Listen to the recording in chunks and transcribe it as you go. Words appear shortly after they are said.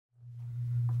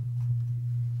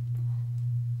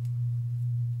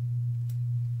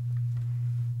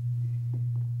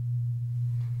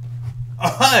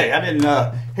Oh, hey, I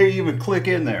didn't hear you even click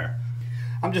in there.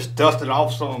 I'm just dusting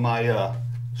off some of my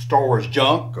Star Wars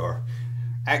junk or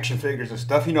action figures and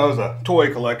stuff. You know, as a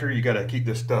toy collector, you got to keep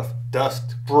this stuff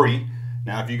dust free.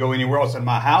 Now, if you go anywhere else in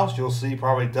my house, you'll see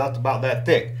probably dust about that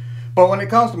thick. But when it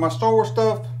comes to my Star Wars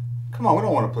stuff, come on, we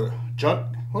don't want to put junk.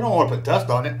 We don't want to put dust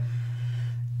on it.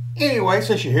 Anyway,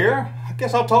 since you're here, I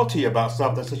guess I'll talk to you about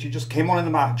something since you just came on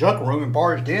into my junk room and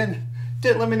barged in.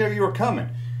 Didn't let me know you were coming.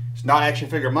 It's not Action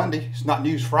Figure Monday. It's not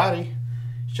News Friday.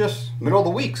 It's just middle of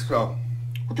the week. So,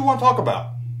 what do you want to talk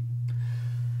about?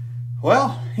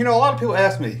 Well, you know, a lot of people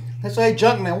ask me, they say, hey,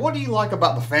 Junkman, what do you like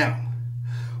about the fandom?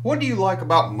 What do you like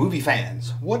about movie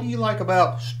fans? What do you like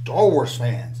about Star Wars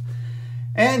fans?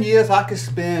 And yes, I could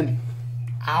spend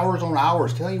hours on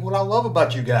hours telling you what I love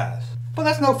about you guys. But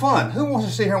that's no fun. Who wants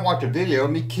to sit here and watch a video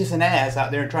of me kissing ass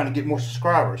out there and trying to get more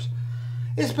subscribers?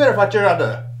 It's better if I try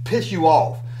to piss you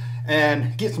off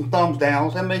and get some thumbs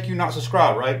downs and make you not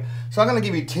subscribe, right? So I'm going to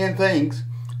give you 10 things,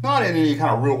 not in any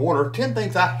kind of real order, 10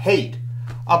 things I hate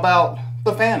about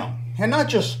the fandom. And not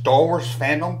just Star Wars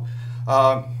fandom.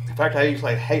 In fact, I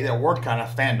usually hate that word kind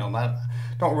of fandom. I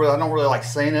don't really like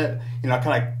saying it. You know, I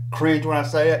kind of cringe when I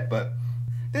say it. But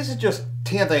this is just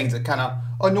 10 things that kind of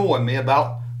annoy me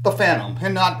about the fandom.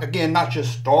 And not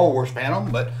just Star Wars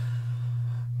fandom, but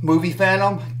movie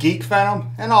fandom, Geek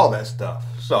Fandom, and all that stuff.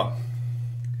 So,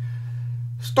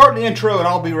 start the intro and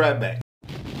I'll be right back.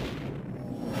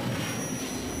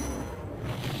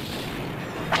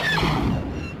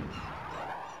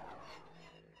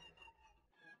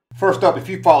 First up, if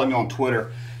you follow me on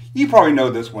Twitter, you probably know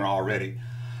this one already.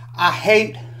 I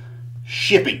hate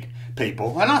shipping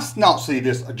people. And I not see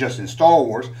this just in Star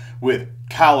Wars with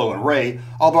Kylo and Rey,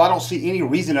 although I don't see any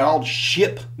reason at all to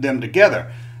ship them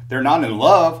together. They're not in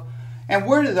love. And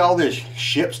where did all this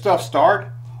ship stuff start?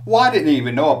 Well, I didn't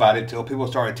even know about it until people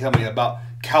started telling me about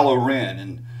Kylo Ren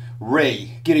and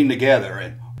Rey getting together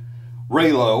and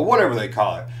Reylo, whatever they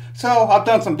call it. So I've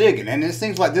done some digging, and it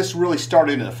seems like this really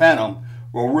started in the fandom,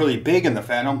 or really big in the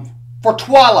fandom, for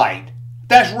Twilight.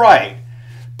 That's right.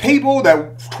 People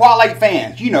Twilight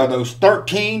fans, you know, those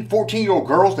 13, 14-year-old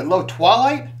girls that love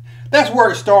Twilight, that's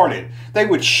where it started. They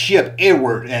would ship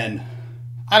Edward and,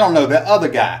 I don't know, that other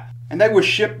guy. And they would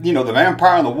ship, you know, the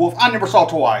vampire and the wolf. I never saw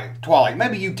Twilight.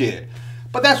 Maybe you did.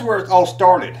 But that's where it all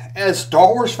started. As Star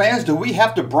Wars fans, do we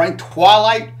have to bring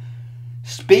Twilight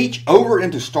speech over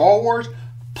into Star Wars?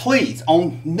 Please,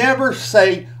 never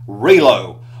say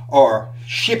Reylo or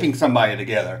shipping somebody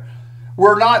together.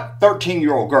 We're not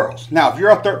 13-year-old girls. Now, if you're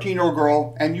a 13-year-old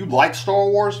girl and you like Star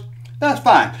Wars, that's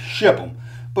fine. Ship them.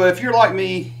 But if you're like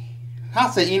me, I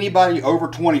say anybody over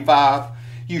 25,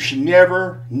 you should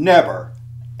never,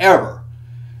 ever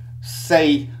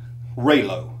say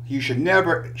Reylo. You should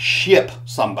never ship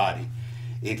somebody.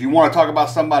 If you want to talk about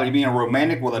somebody being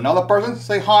romantic with another person,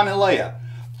 say Han and Leia.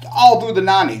 All through the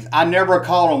 90s, I never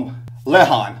called them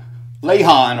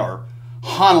Lehan or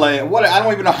Han Leia. I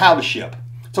don't even know how to ship.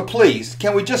 So please,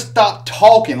 can we just stop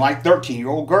talking like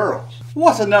 13-year-old girls?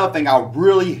 What's another thing I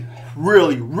really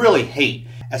hate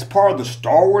as part of the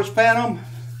Star Wars fandom?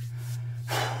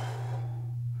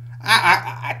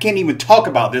 I can't even talk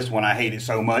about this one. I hate it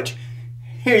so much.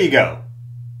 Here you go.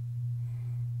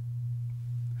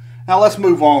 Now let's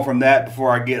move on from that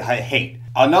before I get hate.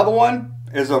 Another one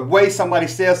is the way somebody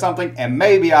says something, and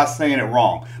maybe I'm saying it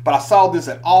wrong, but I saw this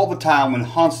all the time when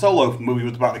Han Solo movie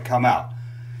was about to come out.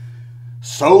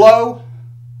 Solo,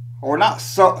 or not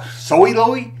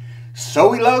Soilo,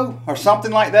 or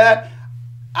something like that.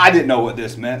 I didn't know what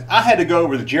this meant. I had to go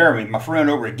over to Jeremy, my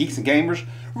friend over at Geeks and Gamers.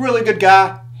 Really good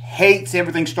guy. Hates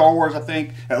everything Star Wars, I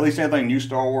think. At least everything new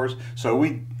Star Wars. So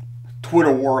we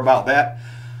Twitter war about that.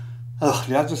 Ugh,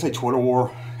 did I just say Twitter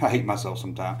war? I hate myself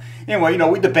sometimes. Anyway, you know,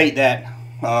 we debate that,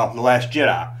 The Last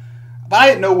Jedi. But I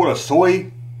didn't know what I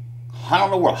don't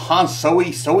know what Han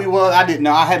Soy was. I didn't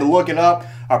know. I had to look it up.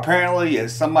 Apparently,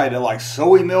 it's somebody that likes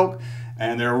soy milk.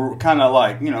 And they're kind of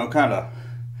like, you know,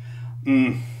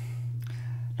 don't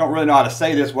really know how to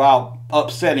say this without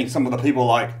upsetting some of the people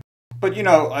like. But, you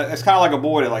know, it's kind of like a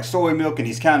boy that likes soy milk, and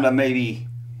he's kind of maybe...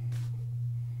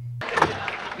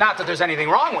 Not that there's anything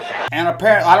wrong with that. And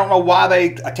apparently, I don't know why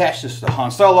they attached this to Han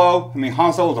Solo. I mean,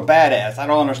 Han Solo's a badass. I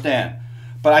don't understand.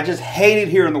 But I just hated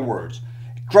hearing the words.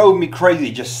 It drove me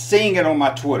crazy just seeing it on my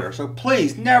Twitter. So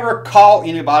please, never call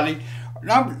anybody.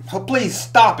 Please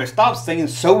stop it. Stop saying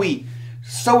soy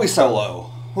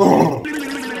Solo.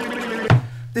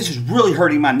 This is really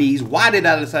hurting my knees. Why did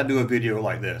I decide to do a video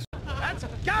like this? That's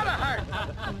gotta hurt.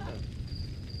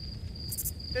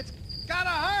 It's gotta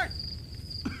hurt.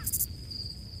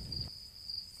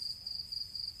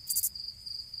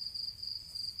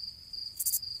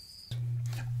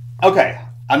 Okay,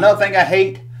 another thing I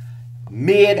hate,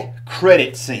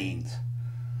 mid-credit scenes.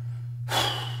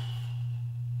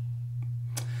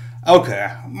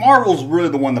 Okay, Marvel's really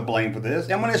the one to blame for this.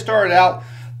 And when it started out,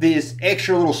 this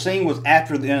extra little scene was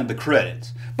after the end of the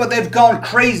credits. But they've gone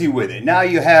crazy with it. Now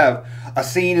you have a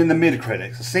scene in the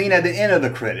mid-credits, a scene at the end of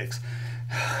the credits.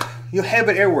 You have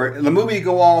it everywhere. The movie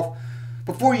go off,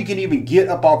 before you can even get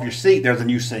up off your seat, there's a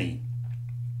new scene.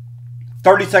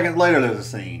 30 seconds later, there's a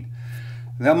scene.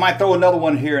 They might throw another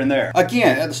one here and there.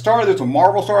 Again, at the start of this, when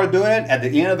Marvel started doing it, at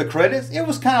the end of the credits, it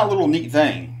was kind of a little neat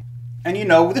thing. And you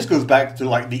know, this goes back to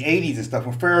like the 80s and stuff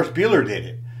when Ferris Bueller did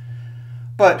it.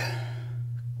 But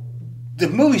the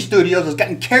movie studios has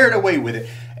gotten carried away with it.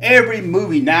 Every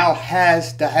movie now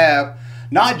has to have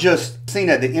not just scene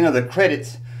at the end of the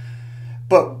credits,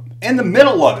 but in the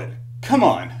middle of it. Come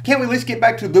on. Can't we at least get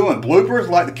back to doing bloopers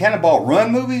like the Cannonball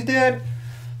Run movies did?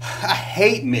 I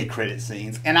hate mid-credit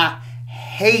scenes, and I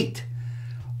hate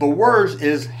the worst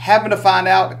is having to find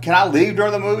out, can I leave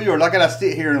during the movie, or do I gotta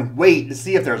sit here and wait to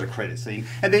see if there's a credit scene?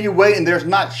 And then you wait and there's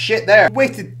not shit there. You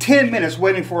wasted 10 minutes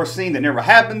waiting for a scene that never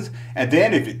happens, and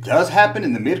then if it does happen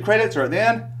in the mid-credits or at the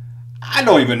end, I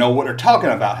don't even know what they're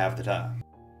talking about half the time.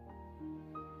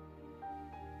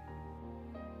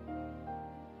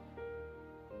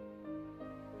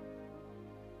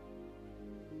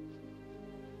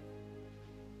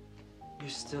 You're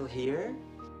still here?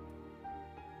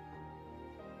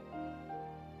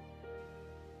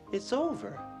 It's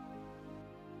over.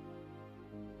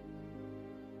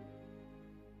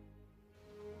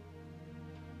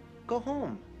 Go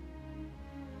home.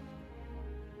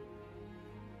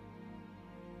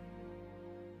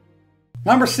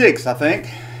 Number 6, I think.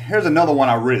 Here's another one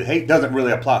I really hate. Doesn't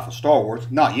really apply for Star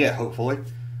Wars. Not yet, hopefully.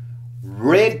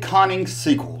 Retconning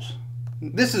sequels.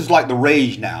 This is like the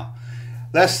rage now.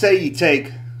 Let's say you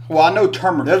take, well, I know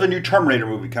there's a new Terminator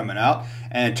movie coming out,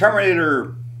 and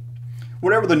Terminator,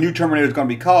 whatever the new Terminator is going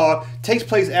to be called, takes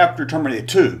place after Terminator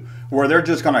 2, where they're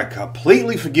just going to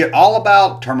completely forget all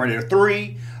about Terminator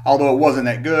 3, although it wasn't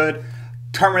that good,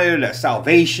 Terminator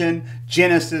Salvation,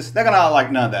 Genesis. They're going to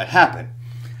like none of that happen.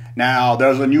 Now,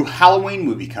 there's a new Halloween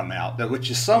movie coming out,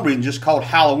 which is some reason just called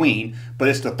Halloween, but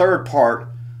it's the third part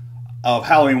of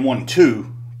Halloween 1 and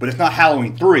 2, but it's not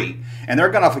Halloween 3. And they're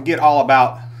going to forget all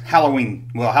about Halloween.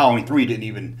 Well, Halloween 3 didn't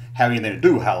even have anything to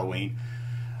do with Halloween.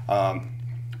 But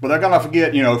they're going to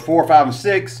forget, 4, 5, and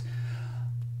 6.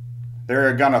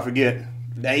 They're going to forget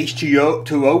the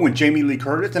H2O and Jamie Lee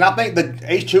Curtis. And I think the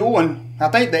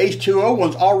H2O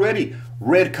one's already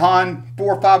retcon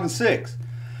 4, 5, and 6.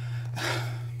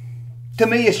 To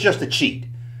me, it's just a cheat.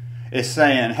 It's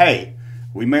saying, hey,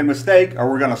 we made a mistake, or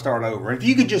we're going to start over. If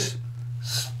you could just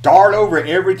start over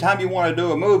every time you want to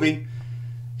do a movie,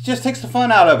 it just takes the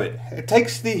fun out of it. It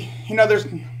takes the, there's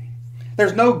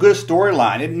no good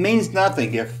storyline. It means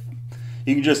nothing if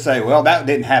you can just say, well, that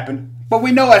didn't happen. But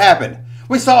we know it happened.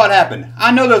 We saw it happen.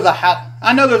 I know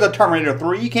there's a Terminator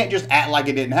 3. You can't just act like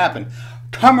it didn't happen.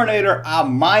 Terminator, I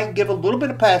might give a little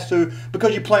bit of pass to,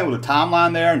 because you're playing with a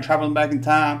timeline there and traveling back in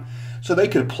time. So they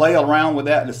could play around with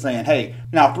that and saying, hey,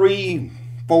 now 3,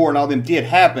 4, and all them did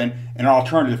happen in an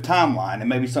alternative timeline, and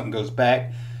maybe something goes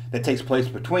back that takes place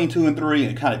between 2 and 3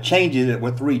 and kind of changes it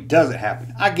where 3 doesn't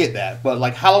happen. I get that, but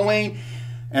like Halloween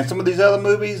and some of these other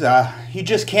movies, you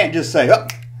just can't just say, oh,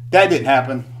 that didn't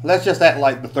happen. Let's just act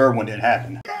like the third one didn't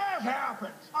happen. That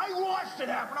happened. I watched it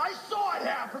happen. I saw it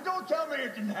happen. Don't tell me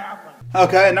it didn't happen.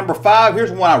 Okay, and number 5,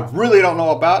 here's one I really don't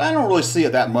know about. I don't really see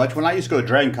it that much. When I used to go to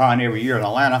Dragon Con every year in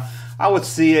Atlanta, I would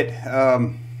see it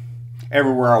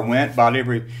everywhere I went. About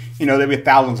every, there'd be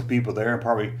thousands of people there, and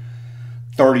probably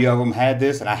 30 of them had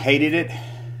this, and I hated it.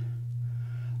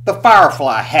 The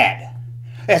Firefly hat.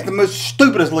 It's the most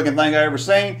stupidest looking thing I've ever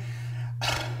seen.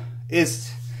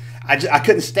 I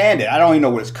couldn't stand it. I don't even know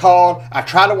what it's called. I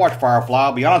tried to watch Firefly.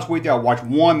 I'll be honest with you. I watched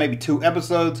 1, maybe 2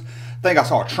 episodes. I think I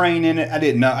saw a train in it. I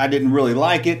didn't really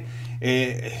like it.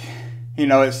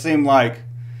 It seemed like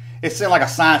a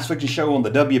science fiction show on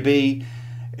the WB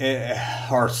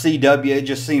or CW. It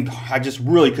just seemed, I just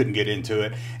really couldn't get into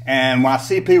it. And when I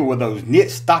see people with those knit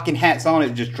stocking hats on,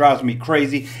 it just drives me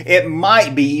crazy. It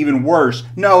might be even worse.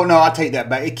 No, I take that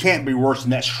back. It can't be worse than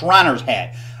that Shriner's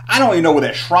hat. I don't even know where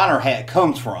that Shriner hat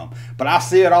comes from, but I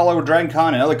see it all over Dragon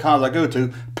Con and other cons I go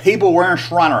to. People wearing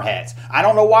Shriner hats. I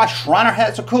don't know why Shriner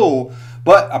hats are cool,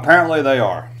 but apparently they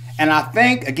are. And I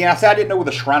think, again, I said I didn't know where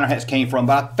the Shriner hats came from,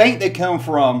 but I think they come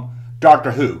from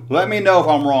Doctor Who. Let me know if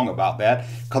I'm wrong about that,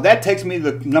 because that takes me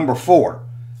to number 4.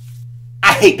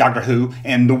 I hate Doctor Who,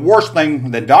 and the worst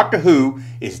thing than Doctor Who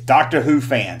is Doctor Who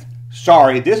fans.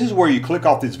 Sorry, this is where you click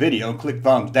off this video and click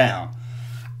thumbs down.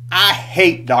 I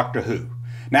hate Doctor Who.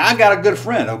 Now, I got a good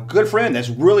friend that's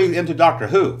really into Doctor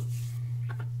Who.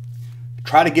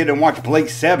 Try to get him to watch Blake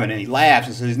 7 and he laughs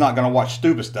and says he's not going to watch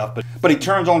stupid stuff, but he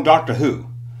turns on Doctor Who.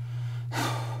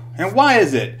 And why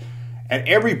is it at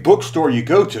every bookstore you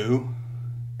go to,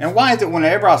 and why is it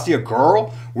whenever I see a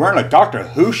girl wearing a Doctor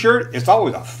Who shirt, it's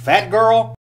always a fat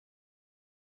girl?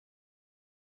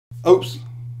 Oops.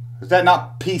 Is that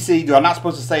not PC? Do I not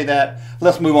supposed to say that?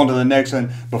 Let's move on to the next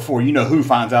one before you know who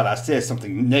finds out I said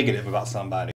something negative about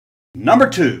somebody. Number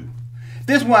 2.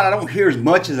 This one I don't hear as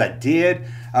much as I did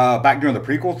back during the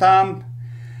prequel time.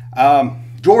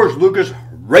 George Lucas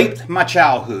raped my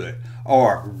childhood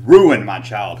or ruined my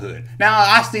childhood. Now,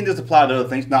 I've seen this apply to other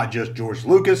things, not just George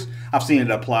Lucas. I've seen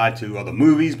it apply to other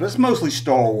movies, but it's mostly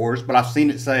Star Wars. But I've seen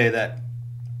it say that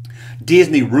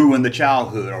Disney ruined the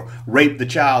childhood or raped the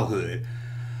childhood.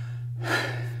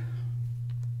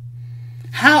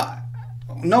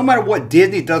 No matter what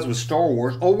Disney does with Star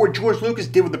Wars or what George Lucas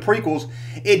did with the prequels,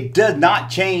 it does not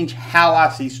change how I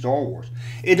see Star Wars.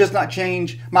 It does not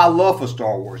change my love for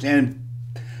Star Wars. And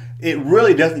it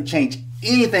really doesn't change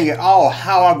anything at all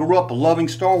how I grew up loving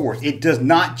Star Wars. It does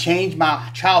not change my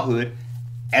childhood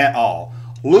at all.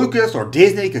 Lucas or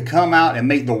Disney could come out and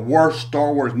make the worst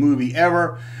Star Wars movie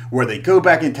ever, where they go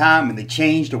back in time and they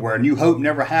change to where New Hope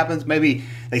never happens. Maybe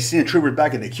they send troopers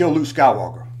back and they kill Luke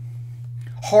Skywalker.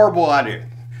 Horrible idea.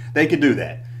 They could do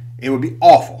that. It would be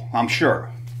awful, I'm sure.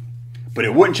 But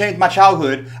it wouldn't change my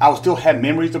childhood. I would still have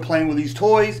memories of playing with these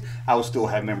toys. I would still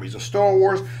have memories of Star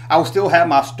Wars. I would still have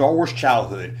my Star Wars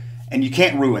childhood. And you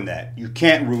can't ruin that. You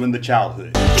can't ruin the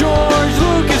childhood. George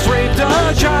Lucas raped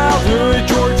our childhood.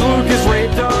 George Lucas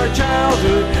raped our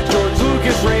childhood. George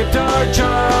Lucas raped our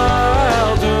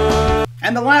childhood.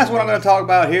 And the last one I'm going to talk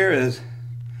about here is,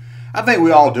 I think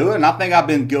we all do it, and I think I've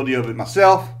been guilty of it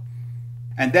myself,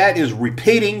 and that is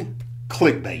repeating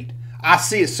clickbait. I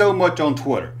see it so much on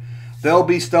Twitter. There'll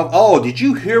be stuff, oh, did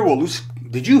you hear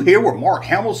what Mark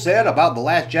Hamill said about The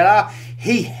Last Jedi?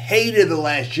 He hated The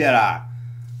Last Jedi.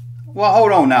 Well,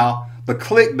 hold on now. The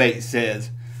clickbait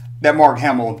says that Mark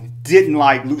Hamill didn't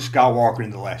like Luke Skywalker in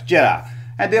The Last Jedi.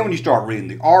 And then when you start reading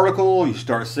the article, you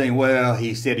start saying, well,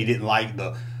 he said he didn't like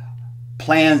the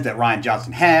plans that Rian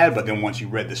Johnson had, but then once you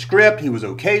read the script, he was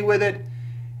okay with it.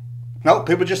 No,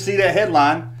 people just see that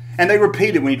headline, and they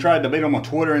repeat it when you try to debate them on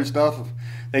Twitter and stuff.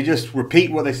 They just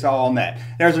repeat what they saw on that.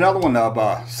 There's another one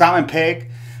of Simon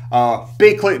Pegg.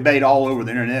 Big clickbait all over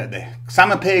the internet.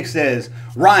 Simon Pegg says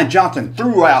Rian Johnson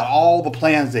threw out all the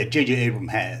plans that J.J.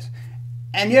 Abrams has.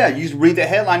 And yeah, you read the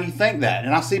headline, you think that.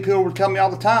 And I see people tell me all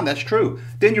the time, that's true.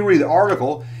 Then you read the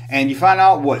article, and you find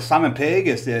out what Simon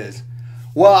Pegg says.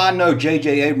 Well, I know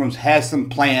J.J. Abrams has some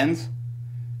plans,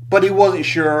 but he wasn't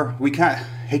sure.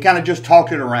 He kind of just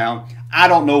talked it around. I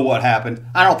don't know what happened.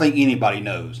 I don't think anybody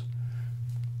knows.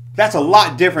 That's a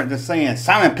lot different than saying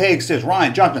Simon Pegg says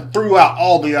Rian Johnson threw out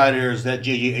all the ideas that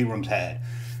J.J. Abrams had.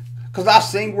 Because I've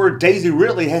seen where Daisy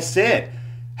Ridley has said,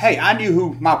 hey, I knew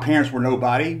who my parents were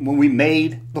nobody when we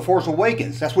made The Force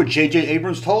Awakens. That's what J.J.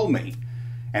 Abrams told me.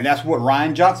 And that's what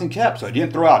Rian Johnson kept. So he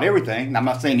didn't throw out everything. And I'm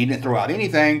not saying he didn't throw out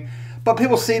anything. But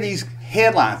people see these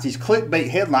headlines, these clickbait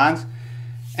headlines,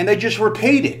 and they just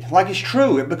repeat it like it's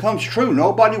true. It becomes true.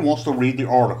 Nobody wants to read the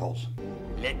articles.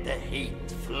 Let the hate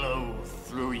flow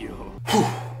through you.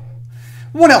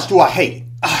 What else do I hate?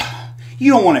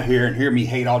 You don't want to hear me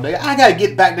hate all day. I got to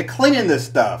get back to cleaning this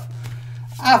stuff.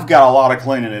 I've got a lot of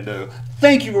cleaning to do.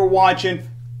 Thank you for watching.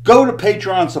 Go to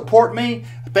Patreon and support me.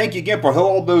 Thank you again for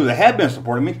all those that have been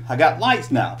supporting me. I got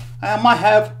lights now. I might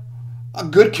have a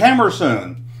good camera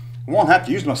soon. I won't have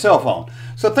to use my cell phone.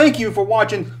 So thank you for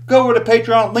watching. Go over to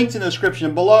Patreon. Links in the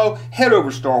description below. Head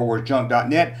over to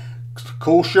StarWarsJunk.net.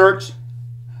 Cool shirts.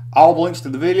 All the links to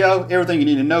the video, everything you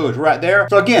need to know is right there.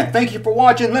 So again, thank you for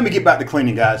watching. Let me get back to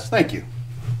cleaning, guys. Thank you.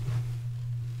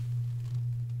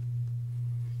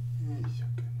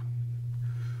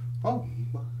 Oh,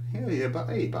 hell yeah, about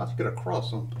to get across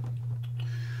something.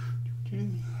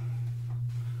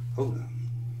 Hold on.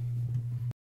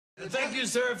 Thank you,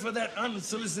 sir, for that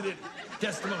unsolicited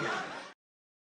testimony.